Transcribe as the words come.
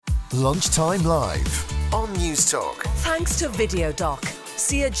Lunchtime Live on News Talk. Thanks to VideoDoc.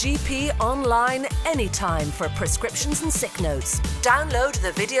 See a GP online anytime for prescriptions and sick notes. Download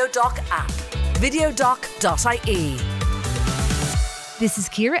the VideoDoc app. videodoc.ie. This is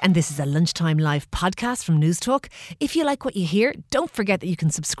Ciara and this is a Lunchtime Live podcast from News Talk. If you like what you hear, don't forget that you can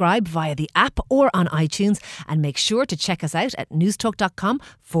subscribe via the app or on iTunes, and make sure to check us out at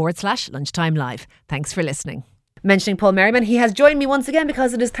newstalk.com/lunchtime live. Thanks for listening. Mentioning Paul Merriman, he has joined me once again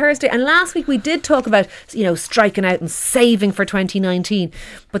because it is Thursday, and last week we did talk about, striking out and saving for 2019,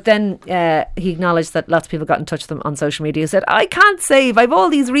 but then he acknowledged that lots of people got in touch with him on social media, said, I can't save, I've all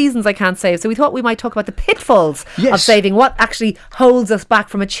these reasons I can't save. So we thought we might talk about the pitfalls of saving, what actually holds us back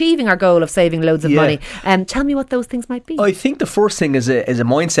from achieving our goal of saving loads of money. Tell me what those things might be. I think the first thing is a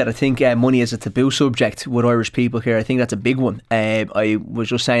mindset. I think money is a taboo subject with Irish people here. I think that's a big one. I was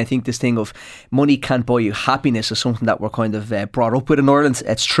just saying, I think this thing of money can't buy you happiness is something that we're kind of brought up with in Ireland.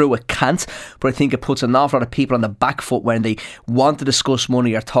 It's true, it can't, but I think it puts an awful lot of people on the back foot when they want to discuss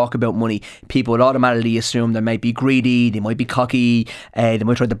money or talk about money. People would automatically assume they might be greedy, they might be cocky, they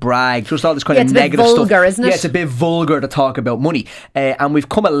might try to brag, just all this kind of negative stuff. It's a bit vulgar, isn't it? Yeah, it's a bit vulgar to talk about money, and we've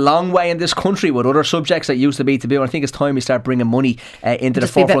come a long way in this country with other subjects that used to be taboo. I think it's time we start bringing money into the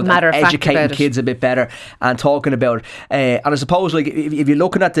forefront and educating kids a bit better and talking about it. And I suppose, like, if you're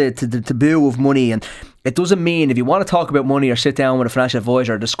looking at the taboo of money, and it doesn't mean, if you want to talk about money or sit down with a financial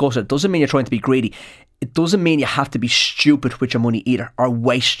advisor or discuss it, doesn't mean you're trying to be greedy. It doesn't mean you have to be stupid with your money either, or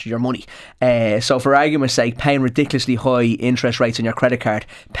waste your money. So for argument's sake, paying ridiculously high interest rates on your credit card,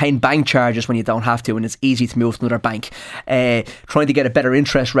 paying bank charges when you don't have to and it's easy to move to another bank, trying to get a better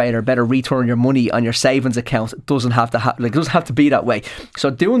interest rate or better return on your money on your savings account, doesn't have to it doesn't have to be that way.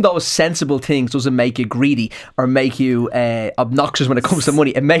 So doing those sensible things doesn't make you greedy or make you obnoxious when it comes to money.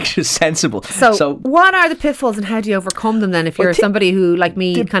 It makes you sensible. So what are the pitfalls and how do you overcome them then, if you're somebody who, like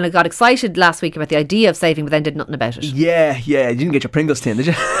me, kind of got excited last week about the idea of saving but then did nothing about it? Yeah, you didn't get your Pringles tin, did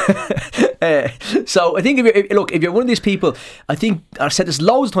you? So I think if you're one of these people, I think I've said this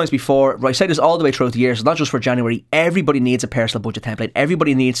loads of times before, I say this all the way throughout the years, it's not just for January. Everybody needs a personal budget template.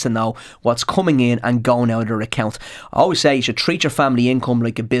 Everybody needs to know what's coming in and going out of their account. I always say you should treat your family income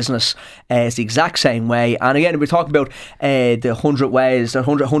like a business. It's the exact same way. And again, we're talking about the 100 ways, the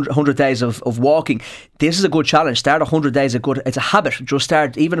 100 days of walking. This is a good challenge. Start 100 days it's a habit. Just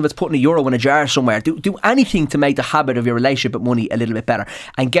start, even if it's putting €1 in a jar somewhere. Do anything to make the habit of your relationship with money a little bit better,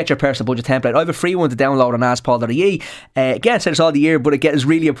 and get your personal budget template. I have a free one to download on askpaul.ie. Again, I said this all the year, but it is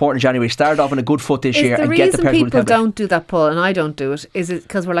really important in January. Start off on a good foot this year and get the personal budget template. The reason people don't do that, Paul, and I don't do it, is it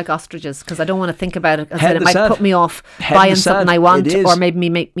because we're like ostriches? Because I don't want to think about it, because it might put me off buying something I want, or maybe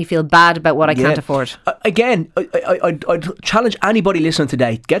make me feel bad about what I can't afford. Again, I'd challenge anybody listening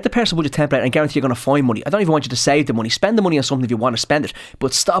today, get the personal budget template and guarantee you're going to find money. I don't even want you to save the money. Spend the money on something if you want to spend it,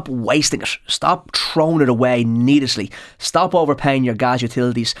 but stop wasting it. Stop throwing it away needlessly. Stop overpaying your gas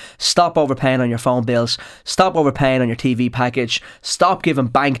utilities. Stop overpaying on your phone bills. Stop overpaying on your TV package. Stop giving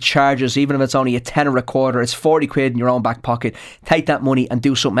bank charges, even if it's only a tenner a quarter. It's 40 quid in your own back pocket. Take that money and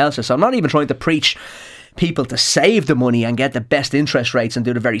do something else. So I'm not even trying to preach people to save the money and get the best interest rates and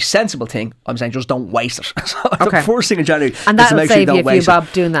do the very sensible thing. I'm saying just don't waste it. The first thing in January, and that will save you a few bob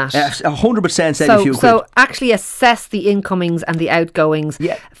doing that. 100% save you a few quid. So actually assess the incomings and the outgoings.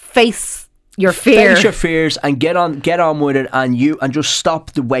 Face your fear. Face your fears and get on with it, and just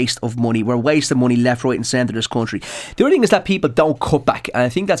stop the waste of money. We're wasting money left, right and centre in this country. The other thing is that people don't cut back, and I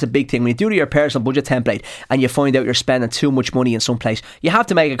think that's a big thing. When you do your personal budget template and you find out you're spending too much money in some place, you have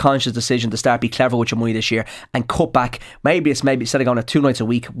to make a conscious decision to start be clever with your money this year and cut back. Maybe instead of going to 2 nights a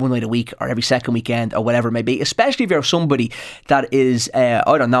week, 1 night a week, or every second weekend, or whatever it may be, especially if you're somebody that is I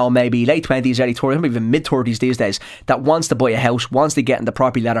don't know, maybe late 20s, early 30s, maybe even mid 30s these days, that wants to buy a house, wants to get in the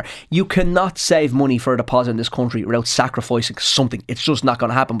property ladder. You cannot save money for a deposit in this country without sacrificing something. It's just not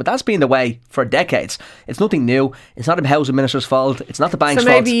going to happen. But that's been the way for decades. It's nothing new. It's not the housing minister's fault. It's not the bank's fault.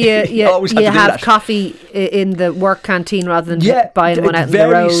 So maybe you have coffee in the work canteen rather than buying one out on the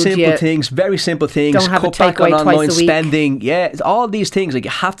road. Very simple things. Don't have cut back on online spending. All these things. Like,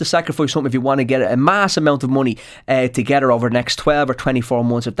 you have to sacrifice something if you want to get a mass amount of money together over the next 12 or 24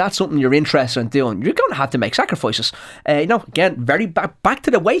 months. If that's something you're interested in doing, you're going to have to make sacrifices. Again, very back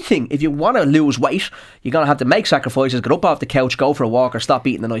to the weight thing. If you want want to lose weight, you're going to have to make sacrifices, get up off the couch, go for a walk, or stop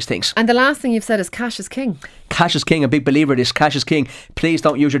eating the nice things. And the last thing you've said is cash is king. Cash is king. A big believer of this. Cash is king. Please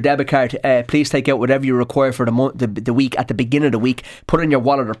don't use your debit card. Please take out whatever you require for the week at the beginning of the week. Put it in your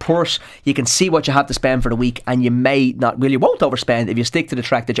wallet or purse. You can see what you have to spend for the week, and you may not, well, you won't overspend if you stick to the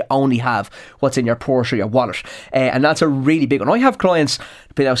track that you only have what's in your purse or your wallet. And that's a really big one. I have clients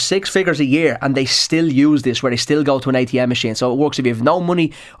pay out 6 figures a year, and they still use this, where they still go to an ATM machine. So it works if you have no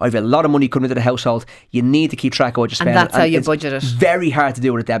money or if you have a lot of money coming into the household. You need to keep track of what you spend. And that's how you budget it. Very hard to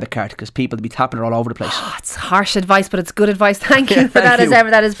do with a debit card because people will be tapping it all over the place. Oh, it's harsh advice, but it's good advice. Thank you for that as ever.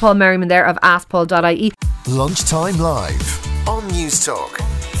 That is Paul Merriman there of askpaul.ie. Lunchtime Live on News Talk.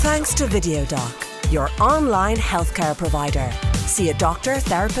 Thanks to VideoDoc, your online healthcare provider. See a doctor,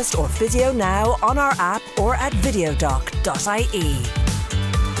 therapist or physio now on our app or at videodoc.ie.